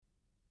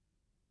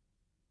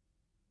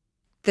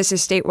This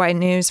is statewide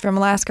news from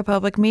Alaska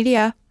Public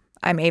Media.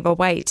 I'm Ava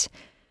White.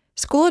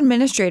 School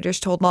administrators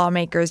told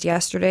lawmakers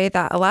yesterday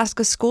that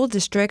Alaska school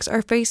districts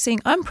are facing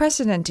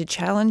unprecedented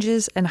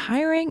challenges in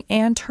hiring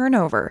and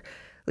turnover.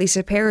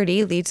 Lisa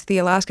Parody leads the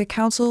Alaska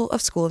Council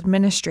of School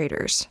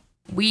Administrators.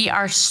 We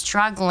are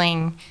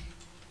struggling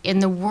in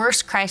the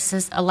worst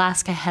crisis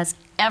Alaska has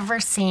ever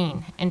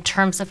seen in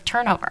terms of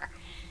turnover.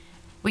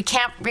 We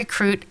can't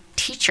recruit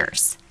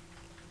teachers.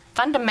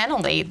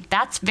 Fundamentally,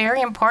 that's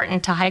very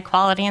important to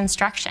high-quality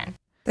instruction.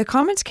 The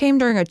comments came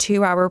during a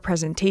 2-hour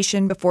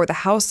presentation before the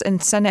House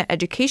and Senate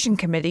Education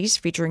Committees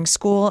featuring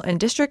school and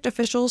district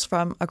officials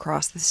from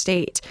across the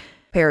state.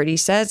 Parody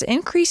says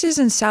increases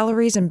in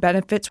salaries and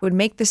benefits would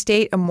make the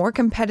state a more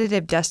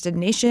competitive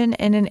destination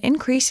in an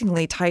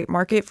increasingly tight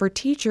market for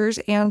teachers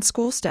and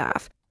school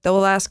staff. Though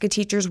Alaska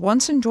teachers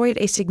once enjoyed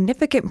a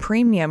significant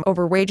premium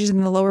over wages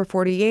in the lower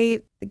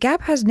 48, the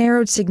gap has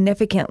narrowed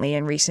significantly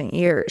in recent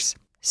years.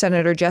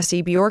 Senator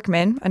Jesse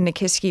Bjorkman, a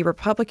Nikiski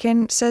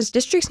Republican, says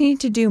districts need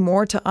to do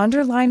more to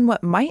underline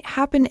what might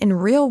happen in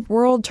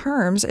real-world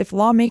terms if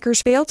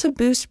lawmakers fail to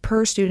boost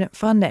per-student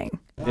funding.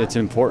 It's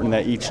important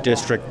that each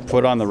district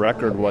put on the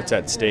record what's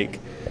at stake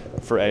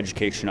for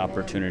education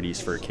opportunities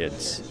for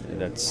kids.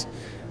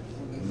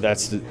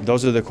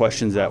 Those are the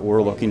questions that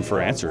we're looking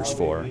for answers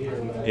for,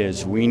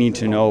 is we need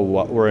to know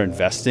what we're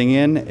investing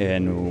in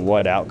and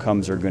what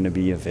outcomes are going to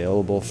be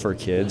available for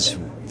kids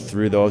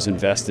through those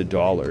invested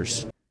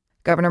dollars.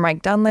 Governor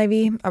Mike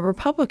Dunleavy, a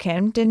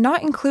Republican, did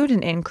not include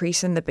an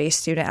increase in the base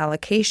student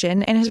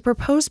allocation in his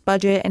proposed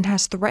budget and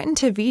has threatened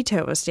to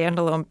veto a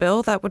standalone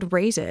bill that would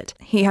raise it.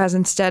 He has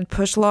instead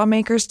pushed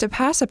lawmakers to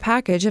pass a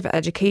package of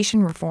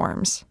education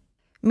reforms.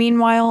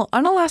 Meanwhile,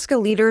 Unalaska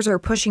leaders are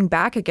pushing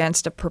back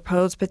against a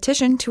proposed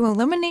petition to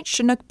eliminate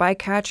Chinook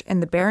bycatch in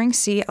the Bering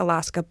Sea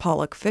Alaska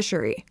pollock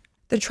fishery.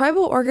 The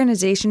tribal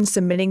organizations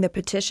submitting the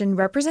petition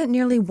represent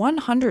nearly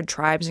 100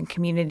 tribes and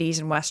communities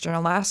in western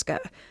Alaska.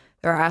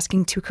 They're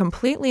asking to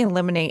completely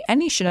eliminate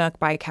any Chinook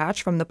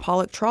bycatch from the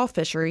pollock trawl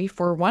fishery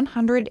for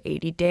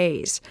 180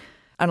 days.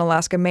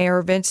 Unalaska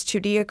Mayor Vince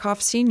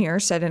Tudiakoff Sr.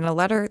 said in a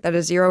letter that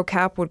a zero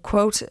cap would,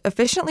 quote,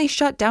 efficiently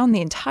shut down the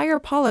entire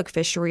pollock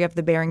fishery of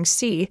the Bering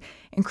Sea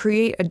and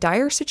create a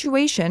dire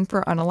situation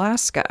for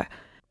Unalaska.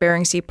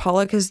 Bering Sea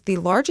pollock is the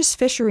largest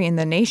fishery in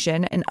the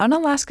nation and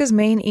Unalaska's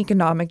main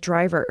economic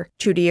driver.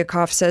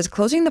 Tudiakoff says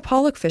closing the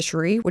pollock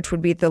fishery, which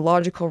would be the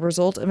logical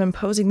result of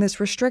imposing this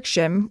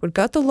restriction, would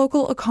gut the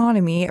local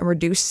economy and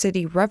reduce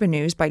city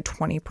revenues by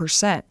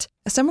 20%.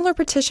 A similar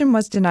petition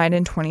was denied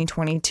in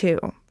 2022.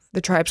 The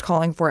tribes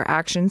calling for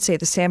action say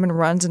the salmon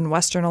runs in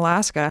western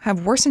Alaska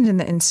have worsened in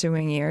the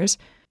ensuing years,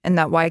 and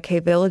that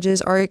YK villages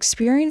are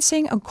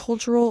experiencing a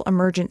cultural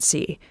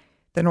emergency.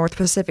 The North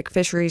Pacific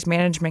Fisheries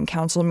Management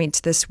Council meets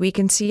this week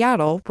in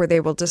Seattle, where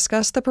they will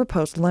discuss the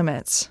proposed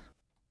limits.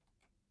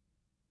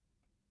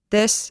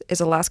 This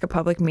is Alaska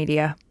Public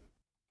Media.